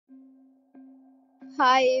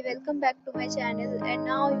Hi, welcome back to my channel, and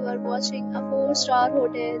now you are watching a 4-star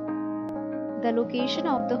hotel. The location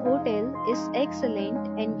of the hotel is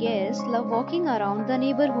excellent and guests love walking around the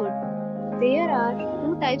neighborhood. There are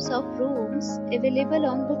two types of rooms available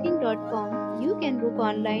on booking.com. You can book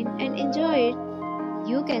online and enjoy it.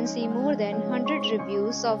 You can see more than 100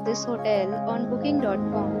 reviews of this hotel on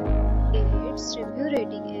booking.com. Its review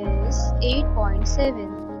rating is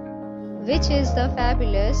 8.7, which is the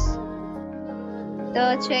fabulous.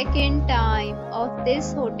 The check-in time of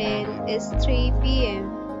this hotel is 3 p.m.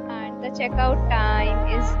 and the checkout time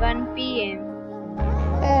is 1 p.m.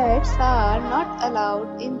 Pets are not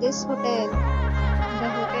allowed in this hotel. The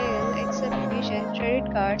hotel accepts major credit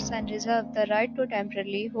cards and reserves the right to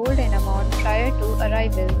temporarily hold an amount prior to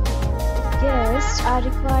arrival. Guests are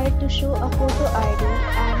required to show a photo ID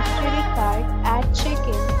and credit card at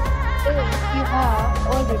check-in. If you have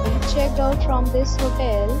already checked out from this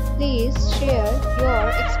hotel, please share your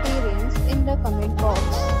experience in the comment box.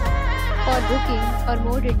 For booking or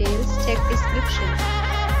more details, check description.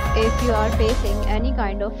 If you are facing any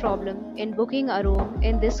kind of problem in booking a room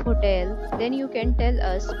in this hotel, then you can tell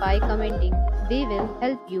us by commenting. We will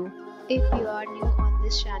help you. If you are new on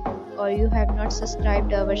this channel or you have not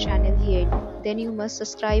subscribed our channel yet, then you must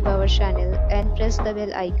subscribe our channel and press the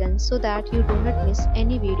bell icon so that you do not miss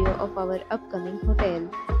any video of our upcoming hotel.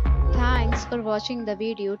 Thanks for watching the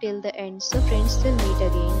video till the end. So friends, till meet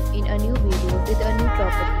again in a new video with a new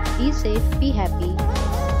property. Be safe, be happy.